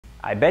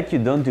I bet you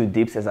don't do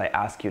dips as I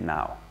ask you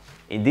now.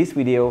 In this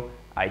video,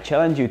 I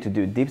challenge you to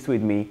do dips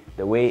with me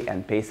the way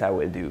and pace I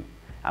will do.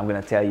 I'm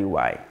gonna tell you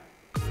why.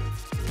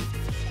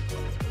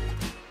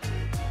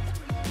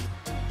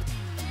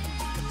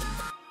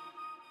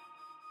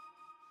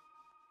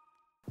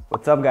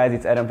 What's up guys,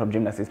 it's Adam from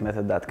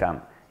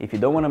gymnasticsmethod.com. If you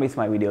don't want to miss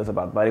my videos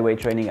about bodyweight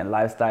training and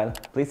lifestyle,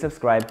 please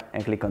subscribe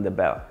and click on the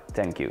bell.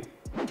 Thank you.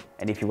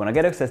 And if you want to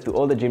get access to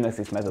all the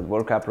Gymnastics Method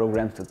workout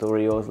programs,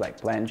 tutorials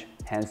like planche,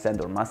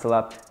 handstand or muscle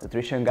up,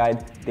 nutrition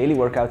guide, daily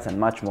workouts and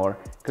much more,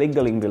 click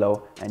the link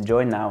below and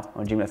join now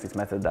on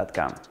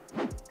gymnasticsmethod.com.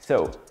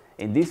 So,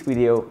 in this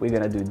video, we're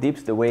gonna do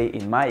dips the way,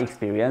 in my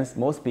experience,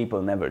 most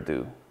people never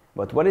do.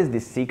 But what is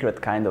this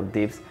secret kind of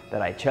dips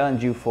that I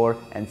challenge you for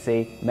and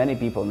say many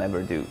people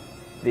never do?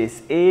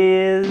 This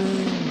is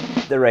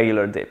the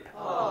regular dip,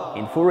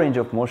 in full range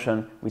of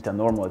motion with a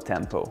normal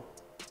tempo.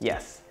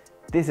 Yes,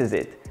 this is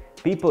it.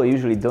 People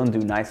usually don't do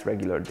nice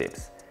regular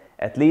dips.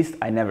 At least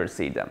I never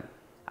see them.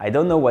 I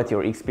don't know what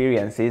your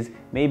experience is,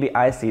 maybe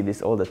I see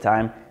this all the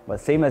time,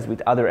 but same as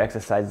with other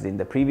exercises in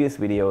the previous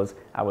videos,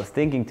 I was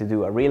thinking to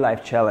do a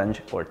real-life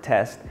challenge or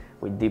test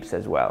with dips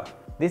as well.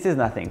 This is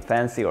nothing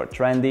fancy or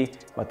trendy,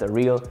 but a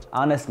real,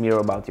 honest mirror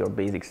about your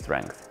basic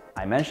strength.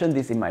 I mentioned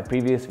this in my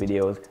previous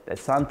videos that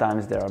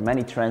sometimes there are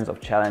many trends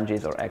of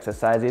challenges or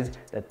exercises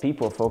that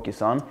people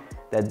focus on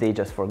that they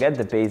just forget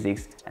the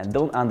basics and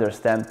don't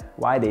understand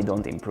why they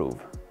don't improve.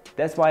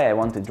 That's why I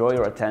want to draw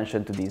your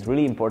attention to these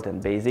really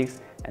important basics,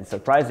 and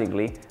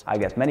surprisingly, I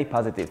get many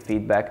positive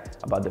feedback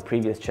about the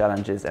previous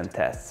challenges and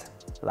tests.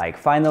 Like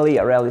finally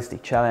a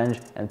realistic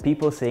challenge and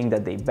people saying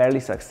that they barely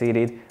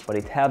succeeded but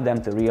it helped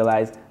them to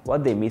realize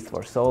what they missed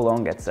for so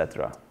long,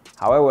 etc.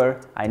 However,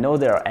 I know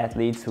there are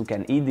athletes who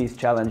can eat these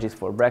challenges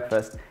for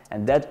breakfast,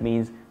 and that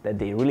means that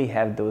they really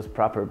have those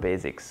proper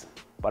basics.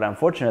 But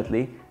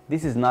unfortunately,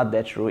 this is not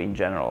that true in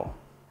general.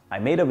 I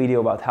made a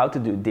video about how to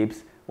do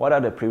dips, what are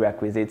the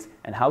prerequisites,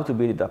 and how to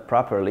build it up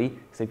properly,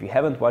 so if you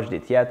haven't watched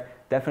it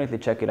yet, definitely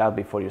check it out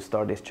before you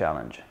start this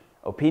challenge.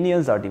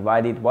 Opinions are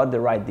divided what the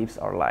right dips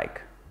are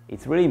like.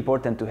 It's really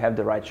important to have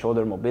the right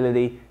shoulder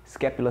mobility,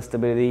 scapula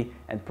stability,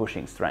 and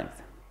pushing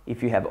strength.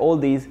 If you have all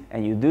these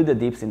and you do the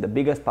dips in the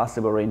biggest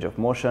possible range of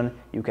motion,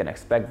 you can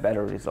expect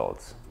better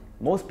results.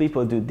 Most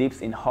people do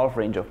dips in half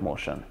range of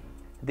motion.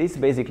 This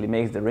basically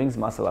makes the rings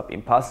muscle up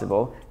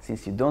impossible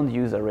since you don't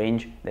use a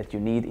range that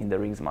you need in the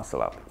rings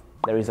muscle up.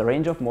 There is a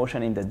range of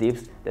motion in the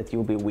dips that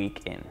you'll be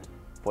weak in.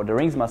 For the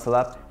rings muscle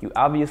up, you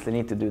obviously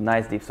need to do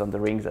nice dips on the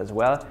rings as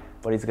well,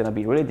 but it's gonna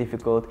be really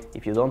difficult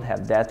if you don't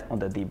have that on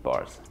the deep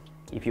bars.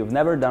 If you've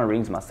never done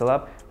rings muscle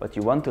up, but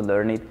you want to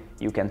learn it,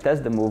 you can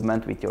test the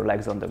movement with your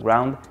legs on the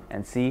ground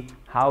and see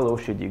how low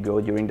should you go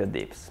during the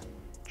dips.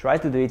 Try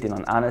to do it in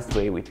an honest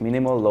way with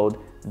minimal load,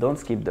 don't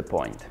skip the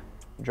point.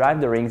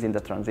 Drive the rings in the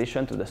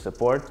transition to the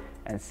support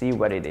and see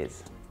what it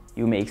is.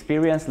 You may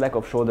experience lack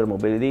of shoulder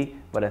mobility,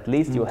 but at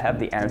least you'll have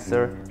the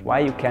answer why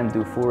you can't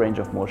do full range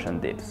of motion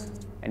dips.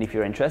 And if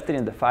you're interested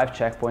in the 5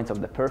 checkpoints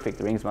of the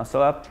perfect rings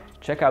muscle up,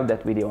 check out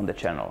that video on the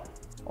channel.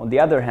 On the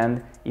other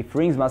hand, if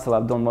rings muscle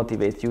up don't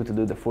motivate you to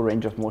do the full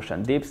range of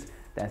motion dips,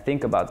 then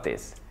think about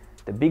this.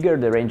 The bigger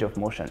the range of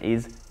motion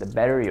is, the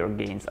better your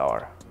gains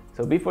are.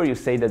 So before you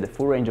say that the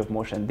full range of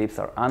motion dips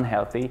are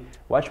unhealthy,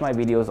 watch my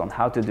videos on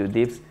how to do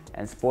dips,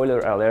 and spoiler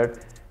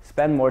alert,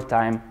 spend more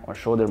time on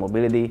shoulder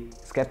mobility,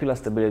 scapula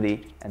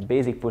stability, and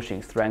basic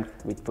pushing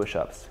strength with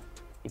push-ups.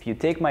 If you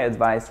take my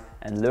advice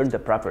and learn the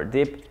proper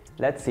dip,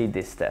 let's see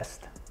this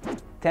test.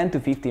 10 to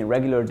 15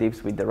 regular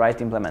dips with the right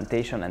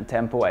implementation and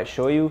tempo I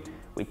show you,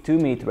 with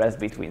 2-minute rest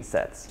between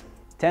sets.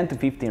 10 to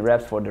 15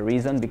 reps for the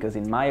reason because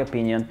in my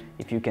opinion,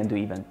 if you can do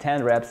even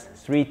 10 reps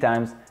 3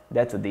 times,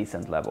 that's a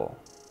decent level.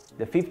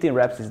 The 15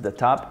 reps is the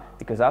top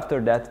because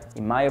after that,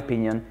 in my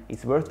opinion,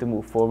 it's worth to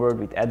move forward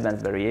with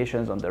advanced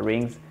variations on the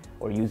rings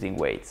or using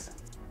weights.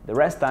 The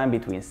rest time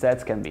between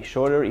sets can be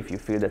shorter if you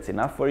feel that's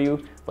enough for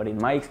you, but in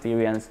my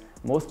experience,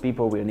 most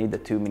people will need the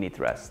 2-minute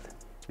rest.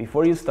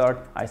 Before you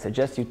start, I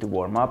suggest you to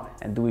warm up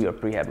and do your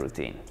prehab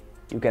routine.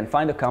 You can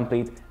find a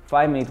complete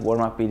 5-minute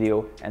warm-up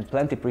video and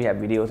plenty prehab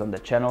videos on the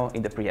channel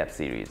in the prehab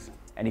series.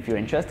 And if you're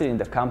interested in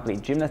the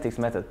complete Gymnastics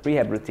Method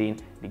prehab routine,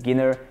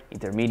 beginner,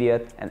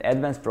 intermediate and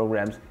advanced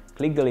programs,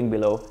 click the link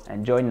below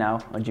and join now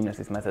on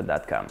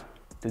gymnasticsmethod.com.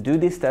 To do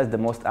this test the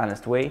most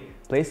honest way,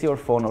 place your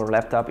phone or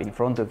laptop in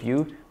front of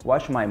you,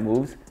 watch my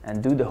moves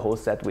and do the whole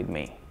set with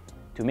me.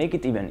 To make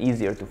it even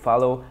easier to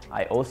follow,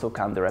 I also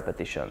count the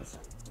repetitions.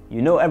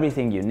 You know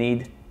everything you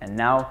need, and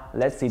now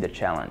let's see the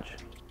challenge.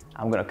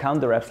 I'm gonna count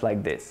the reps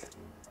like this.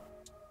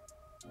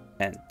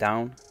 And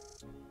down,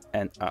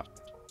 and up,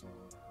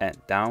 and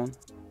down,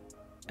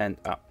 and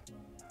up,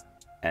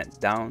 and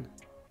down,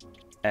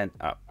 and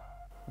up.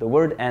 The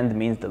word end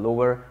means the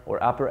lower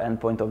or upper end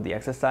point of the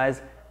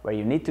exercise, where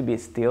you need to be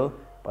still,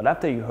 but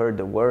after you heard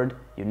the word,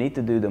 you need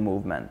to do the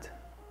movement.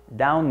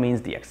 Down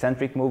means the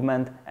eccentric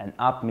movement, and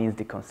up means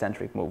the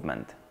concentric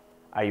movement.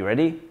 Are you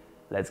ready?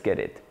 Let's get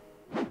it.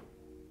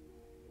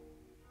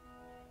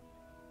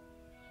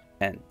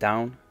 And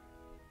down,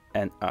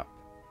 and up,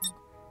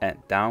 and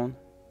down,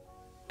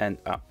 and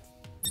up,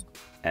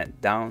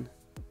 and down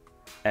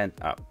and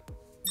up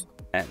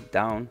and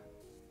down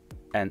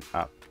and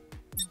up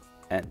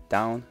and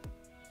down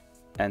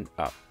and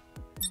up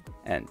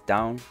and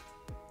down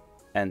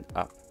and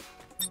up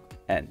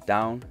and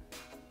down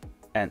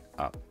and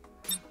up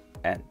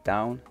and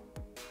down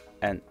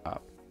and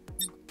up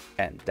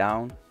and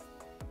down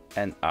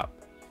and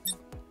up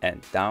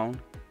and down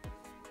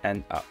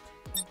and up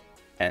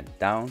and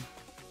down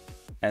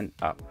and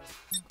up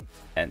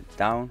and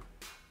down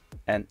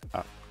and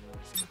up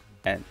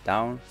and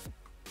down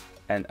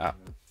and up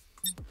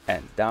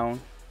and down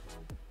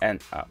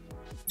and up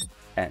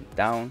and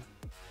down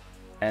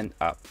and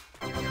up.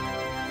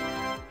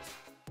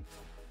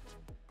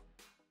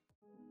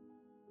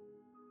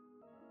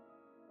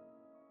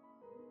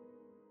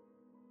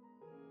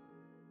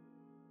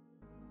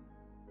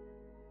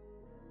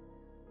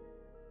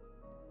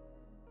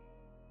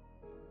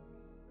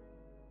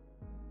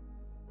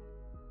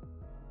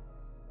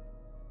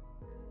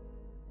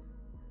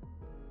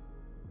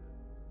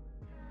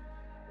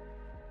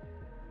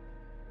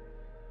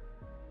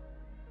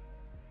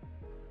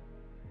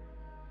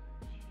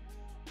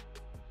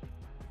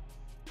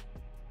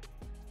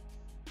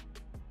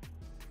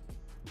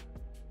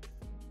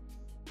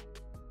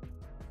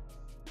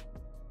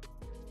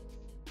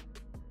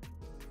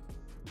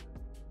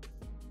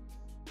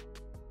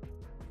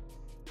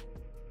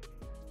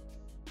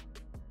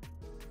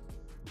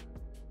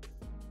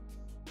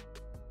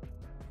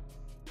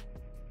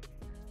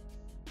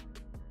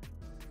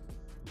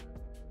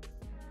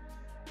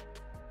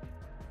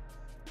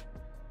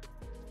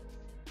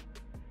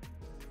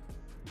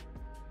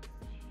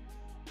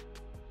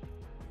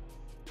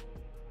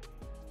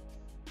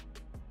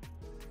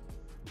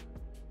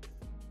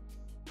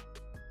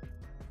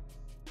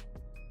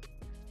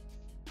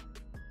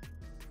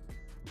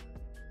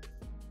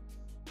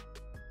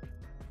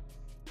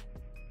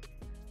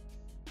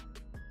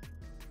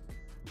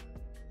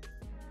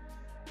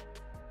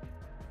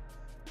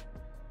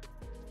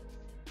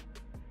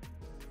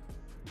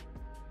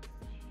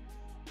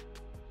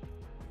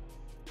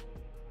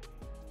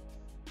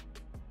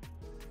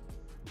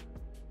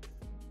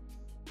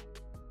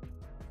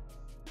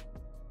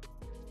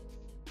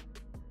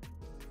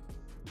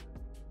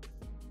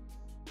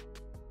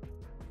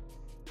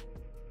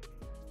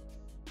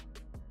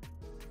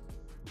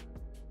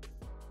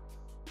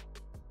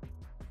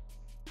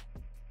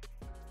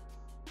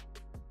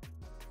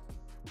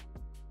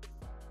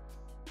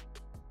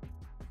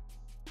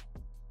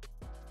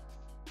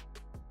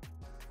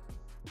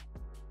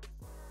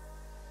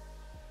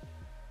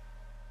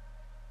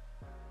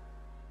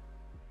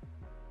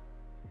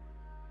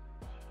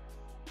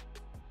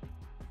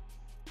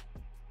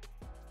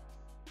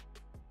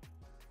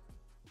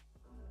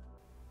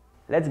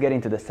 Let's get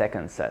into the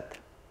second set.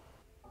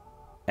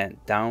 And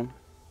down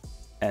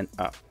and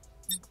up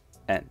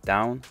and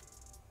down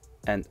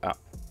and up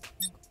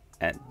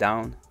and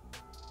down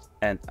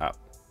and up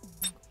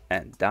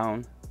and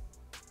down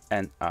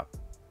and up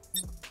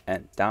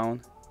and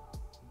down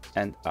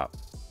and up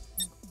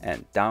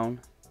and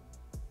down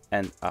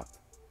and up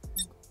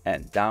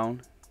and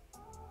down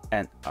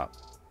and up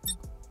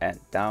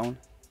and down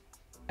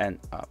and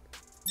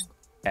up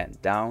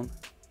and down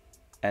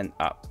and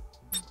up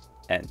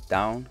and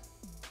down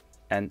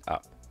and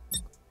up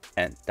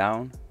and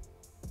down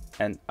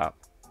and up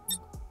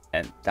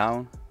and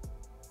down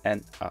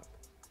and up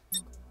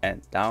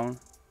and down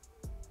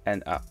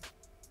and up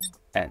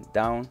and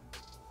down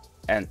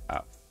and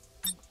up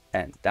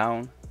and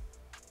down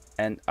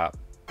and up.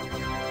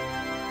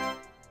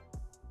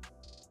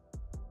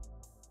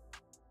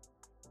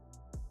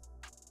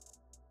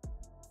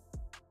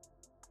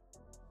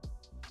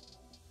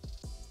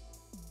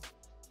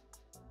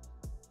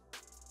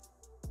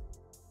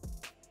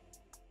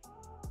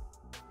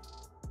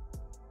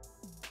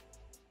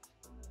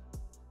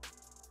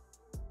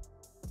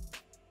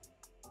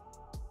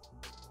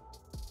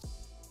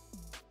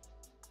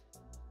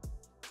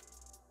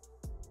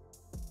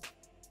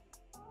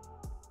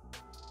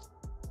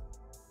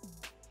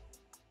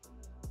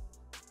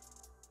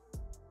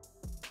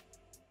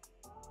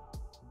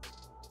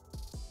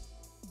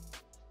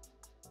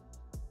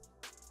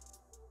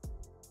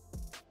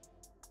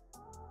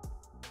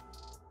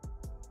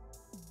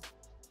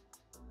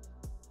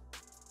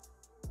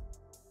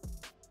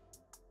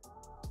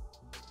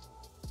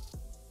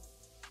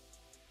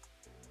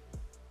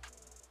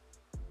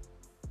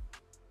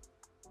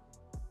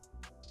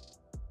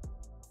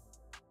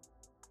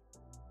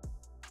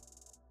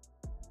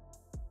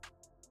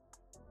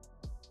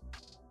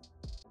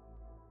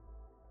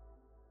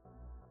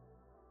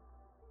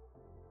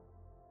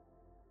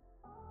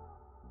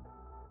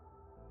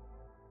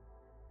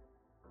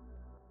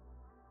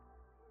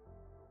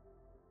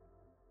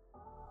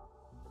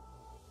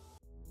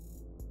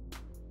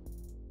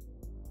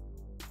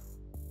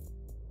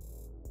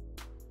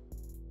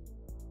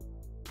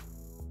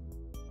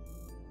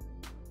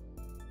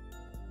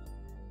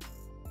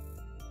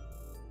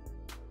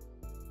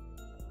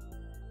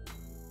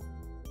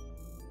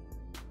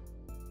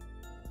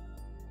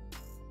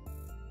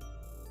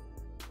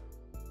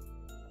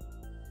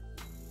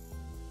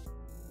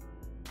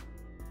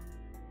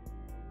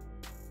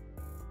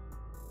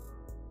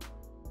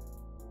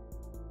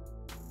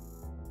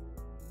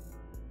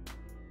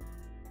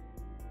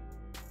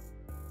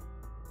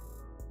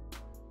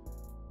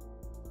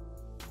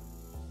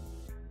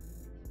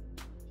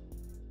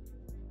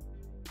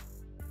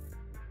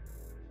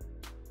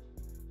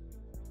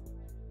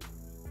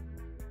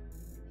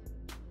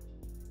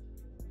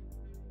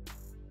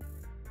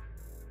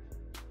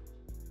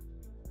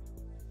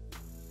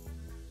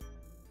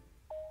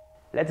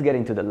 Let's get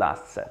into the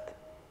last set.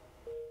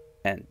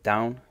 And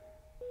down,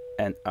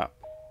 and up,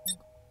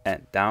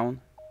 and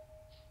down,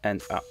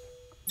 and up,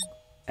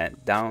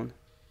 and down,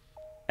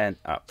 and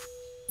up,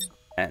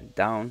 and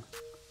down,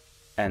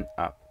 and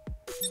up,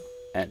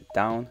 and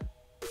down,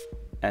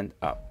 and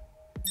up,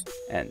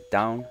 and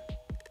down,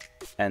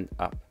 and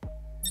up,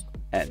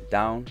 and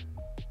down,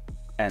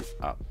 and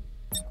up,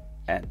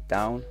 and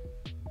down,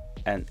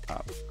 and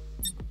up,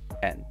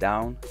 and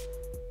down,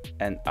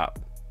 and up,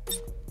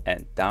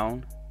 and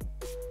down,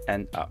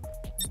 and up,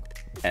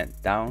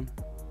 and down,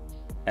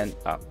 and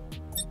up,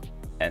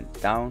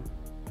 and down,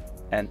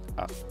 and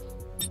up,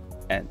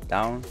 and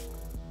down,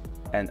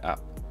 and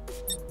up,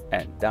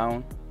 and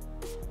down,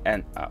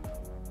 and up,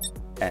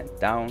 and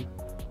down,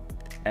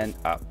 and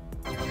up.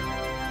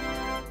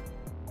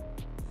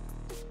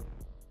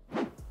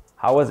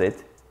 How was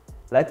it?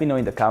 Let me know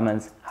in the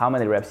comments how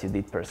many reps you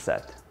did per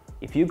set.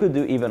 If you could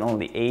do even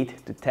only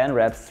 8 to 10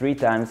 reps 3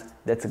 times,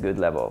 that's a good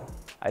level.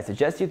 I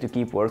suggest you to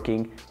keep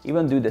working,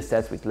 even do the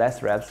sets with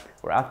less reps,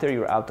 or after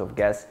you're out of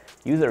gas,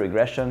 use a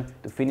regression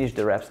to finish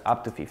the reps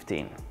up to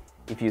 15.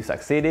 If you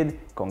succeeded,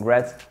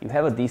 congrats, you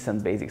have a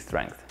decent basic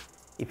strength.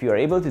 If you are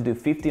able to do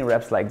 15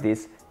 reps like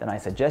this, then I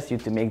suggest you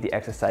to make the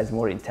exercise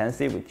more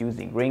intensive with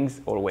using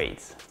rings or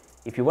weights.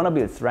 If you want to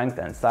build strength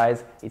and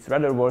size, it's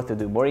rather worth to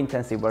do more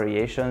intensive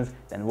variations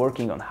than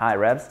working on high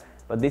reps,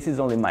 but this is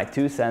only my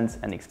 2 cents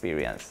and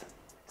experience.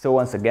 So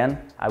once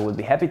again, I would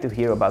be happy to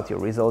hear about your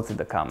results in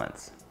the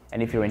comments.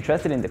 And if you're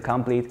interested in the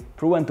complete,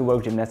 proven to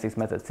work gymnastics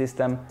method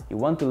system, you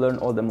want to learn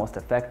all the most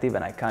effective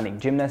and iconic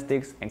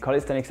gymnastics and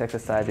calisthenics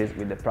exercises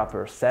with the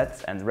proper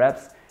sets and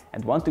reps,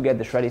 and want to get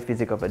the shredded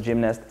physique of a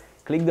gymnast,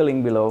 click the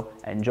link below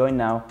and join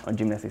now on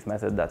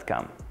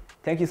gymnasticsmethod.com.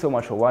 Thank you so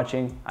much for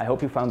watching. I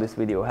hope you found this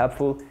video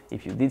helpful.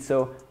 If you did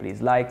so,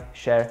 please like,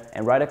 share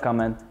and write a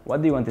comment.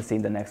 What do you want to see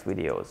in the next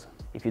videos?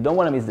 If you don't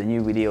want to miss the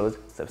new videos,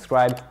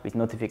 subscribe with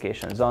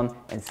notifications on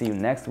and see you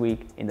next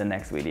week in the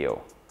next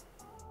video.